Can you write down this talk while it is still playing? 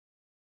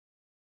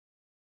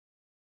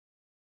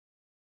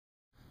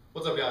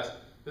What's up, guys?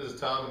 This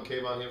is Tom and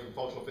Kayvon here from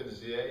Functional Fitness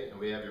VA, and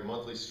we have your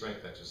monthly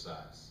strength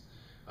exercise.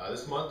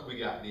 This month we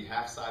got the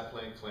half side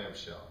plank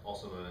clamshell,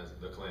 also known as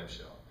the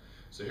clamshell.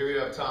 So here you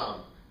have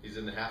Tom. He's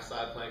in the half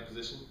side plank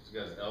position. He's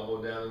got his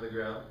elbow down in the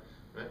ground,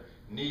 right?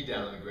 Knee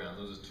down on the ground.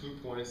 Those are 2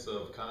 points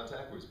of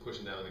contact where he's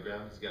pushing down on the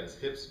ground. He's got his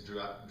hips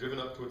driven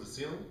up towards the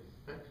ceiling,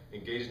 right?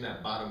 Engaging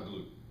that bottom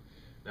glute.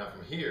 Now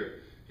from here,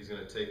 he's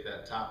going to take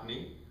that top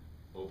knee,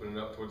 open it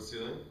up towards the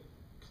ceiling,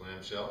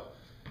 clamshell,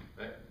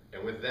 right?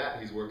 And with that,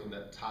 he's working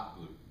that top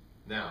glute.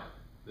 Now,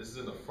 this is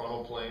in the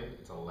frontal plane.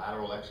 It's a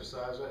lateral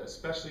exercise, right?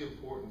 Especially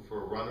important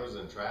for runners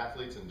and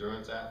triathletes,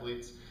 endurance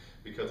athletes,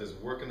 because it's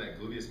working that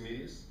gluteus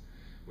medius,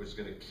 which is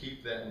going to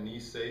keep that knee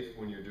safe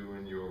when you're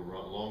doing your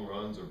long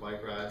runs or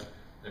bike rides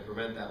and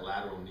prevent that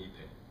lateral knee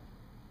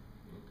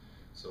pain.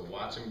 So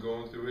watch him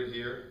going through it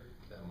here.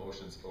 That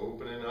motion's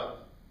opening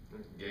up,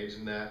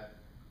 engaging that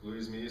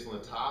gluteus medius on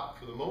the top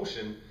for the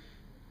motion,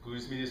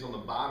 gluteus medius on the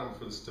bottom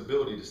for the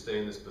stability to stay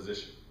in this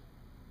position.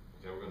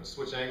 Okay, we're going to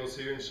switch angles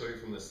here and show you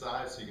from the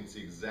side so you can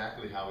see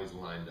exactly how he's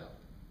lined up.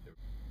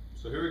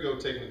 So here we go,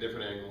 taking a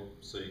different angle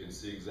so you can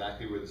see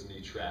exactly where this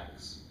knee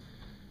tracks.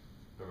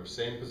 Remember,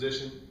 same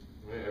position,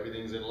 right?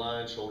 Everything's in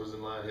line, shoulders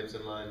in line, hips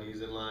in line,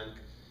 knees in line.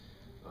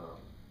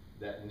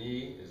 That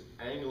knee is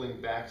angling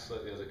back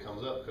slightly as it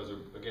comes up because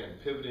we're, again,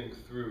 pivoting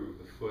through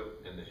the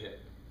foot and the hip.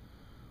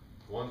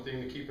 One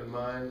thing to keep in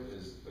mind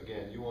is,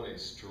 again, you want a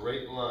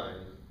straight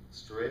line,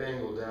 straight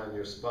angle down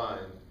your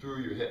spine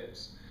through your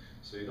hips.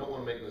 So you don't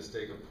want to make the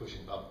mistake of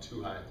pushing up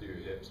too high through your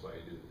hips while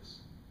you do this.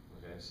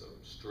 Okay, so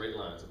straight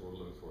lines is what we're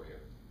looking for here.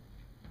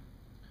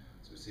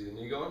 So we see the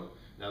knee going.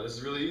 Now this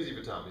is really easy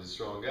for Tom. He's a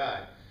strong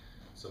guy.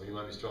 Some of you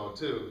might be strong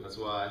too. That's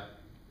why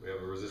we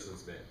have a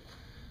resistance band.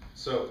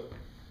 So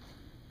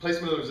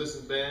placement of the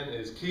resistance band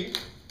is key.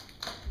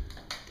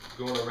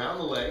 Going around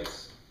the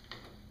legs.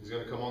 He's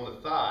going to come on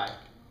the thigh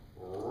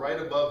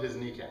right above his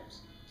kneecaps.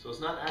 So it's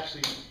not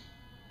actually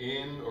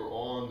in or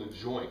on the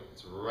joint.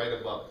 It's right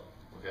above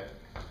it. Okay.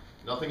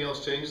 Nothing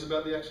else changes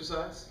about the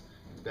exercise.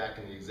 It's back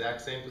in the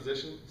exact same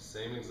position,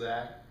 same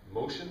exact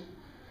motion,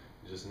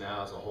 just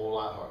now it's a whole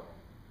lot harder.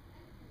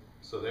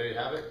 So there you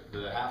have it,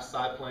 the half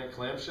side plank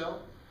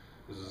clamshell.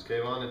 This is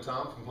Kayvon and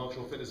Tom from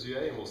Functional Fitness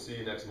VA, and we'll see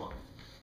you next month.